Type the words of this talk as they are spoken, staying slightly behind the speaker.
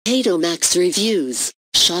Keto MAXX reviews.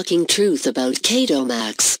 Shocking truth about Keto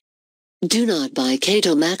MAXX. Do not buy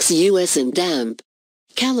Keto MAXX US in damp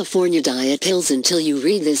California diet pills until you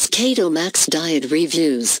read this Keto MAXX diet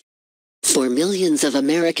reviews. For millions of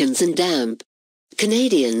Americans and damp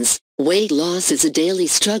Canadians, weight loss is a daily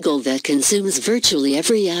struggle that consumes virtually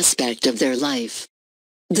every aspect of their life.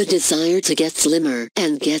 The desire to get slimmer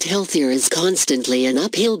and get healthier is constantly an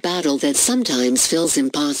uphill battle that sometimes feels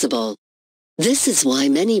impossible. This is why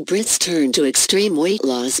many Brits turn to extreme weight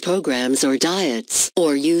loss programs or diets,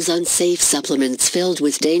 or use unsafe supplements filled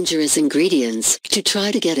with dangerous ingredients to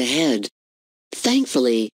try to get ahead.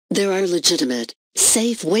 Thankfully, there are legitimate,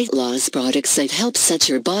 safe weight loss products that help set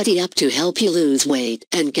your body up to help you lose weight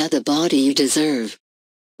and get the body you deserve.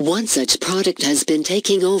 One such product has been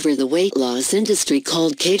taking over the weight loss industry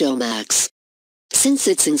called Keto MAXX. Since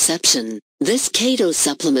its inception, this keto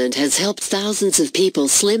supplement has helped thousands of people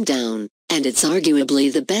slim down, and it's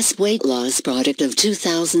arguably the best weight loss product of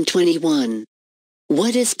 2021.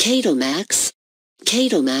 What is Keto MAXX?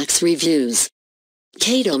 Keto MAXX reviews.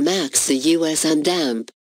 Keto MAXX the US and damp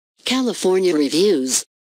California reviews.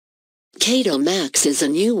 Keto MAXX is a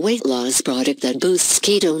new weight loss product that boosts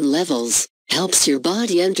ketone levels, helps your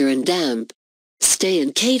body enter and damp, stay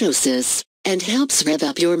in ketosis, and helps rev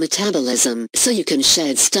up your metabolism so you can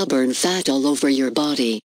shed stubborn fat all over your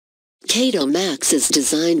body. Keto MAXX is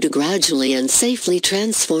designed to gradually and safely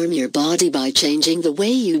transform your body by changing the way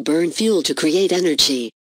you burn fuel to create energy.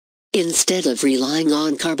 Instead of relying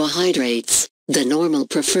on carbohydrates, the normal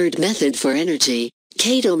preferred method for energy,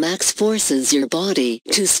 Keto MAXX forces your body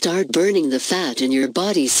to start burning the fat in your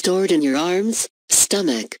body stored in your arms,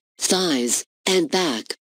 stomach, thighs, and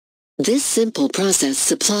back. This simple process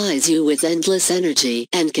supplies you with endless energy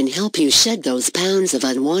and can help you shed those pounds of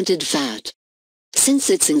unwanted fat. Since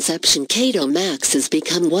its inception, Keto MAXX has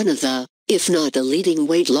become one of the, if not the leading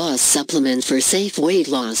weight loss supplement for safe weight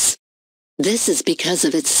loss. This is because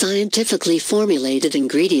of its scientifically formulated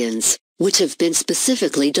ingredients, which have been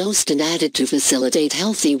specifically dosed and added to facilitate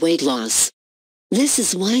healthy weight loss. This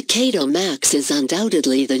is why Keto MAXX is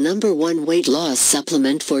undoubtedly the #1 weight loss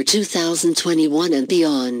supplement for 2021 and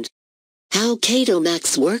beyond. How Keto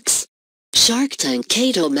MAXX works? Shark Tank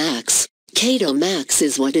Keto MAXX. Keto MAXX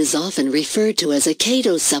is what is often referred to as a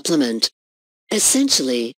keto supplement.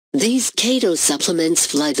 Essentially, these keto supplements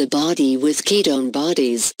flood the body with ketone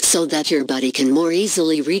bodies so that your body can more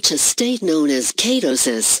easily reach a state known as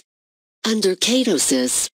ketosis. Under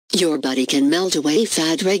ketosis, your body can melt away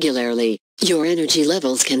fat regularly, your energy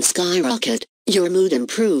levels can skyrocket, your mood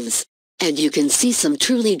improves, and you can see some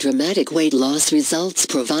truly dramatic weight loss results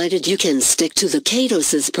provided you can stick to the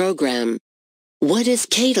ketosis program. What is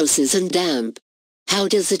ketosis and damp? How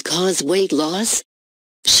does it cause weight loss?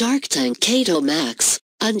 Shark Tank Keto MAXX.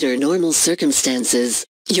 Under normal circumstances,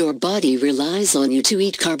 your body relies on you to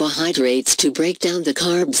eat carbohydrates to break down the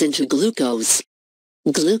carbs into glucose.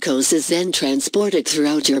 Glucose is then transported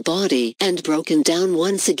throughout your body and broken down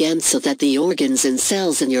once again so that the organs and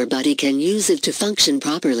cells in your body can use it to function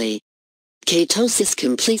properly. Ketosis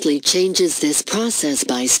completely changes this process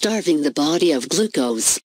by starving the body of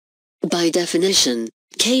glucose. By definition,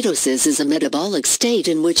 ketosis is a metabolic state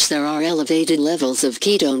in which there are elevated levels of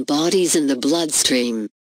ketone bodies in the bloodstream.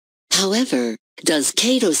 However, does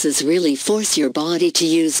ketosis really force your body to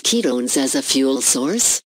use ketones as a fuel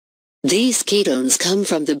source? These ketones come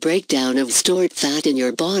from the breakdown of stored fat in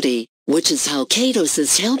your body, which is how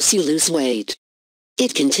ketosis helps you lose weight.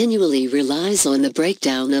 It continually relies on the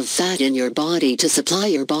breakdown of fat in your body to supply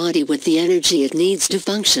your body with the energy it needs to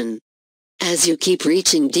function. As you keep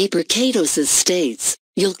reaching deeper ketosis states,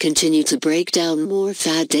 you'll continue to break down more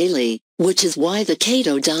fat daily, which is why the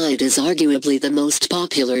keto diet is arguably the most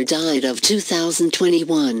popular diet of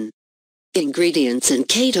 2021. Ingredients in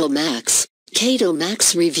Keto MAXX. Keto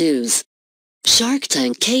MAXX reviews. Shark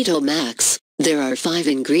Tank Keto MAXX. There are 5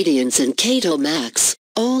 ingredients in Keto MAXX,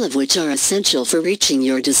 all of which are essential for reaching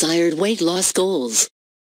your desired weight loss goals.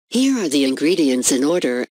 Here are the ingredients in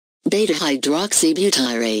order.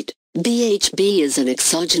 Beta-hydroxybutyrate. BHB is an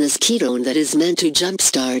exogenous ketone that is meant to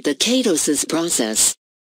jumpstart the ketosis process.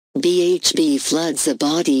 BHB floods the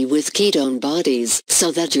body with ketone bodies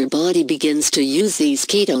so that your body begins to use these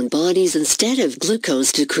ketone bodies instead of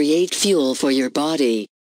glucose to create fuel for your body.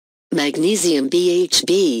 Magnesium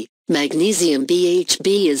BHB. Magnesium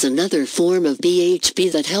BHB is another form of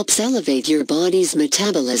BHB that helps elevate your body's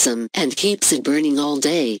metabolism and keeps it burning all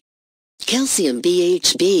day. Calcium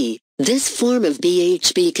BHB. This form of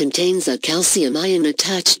BHB contains a calcium ion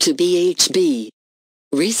attached to BHB.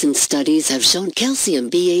 Recent studies have shown calcium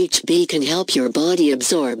BHB can help your body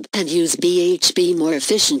absorb and use BHB more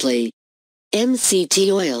efficiently.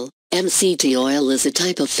 MCT oil. MCT oil is a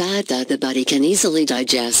type of fat that the body can easily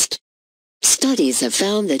digest. Studies have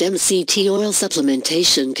found that MCT oil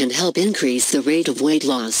supplementation can help increase the rate of weight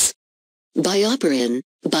loss. Bioperin.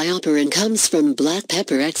 Bioperin comes from black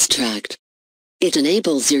pepper extract. It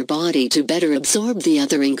enables your body to better absorb the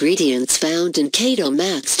other ingredients found in Keto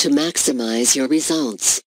MAXX to maximize your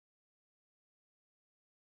results.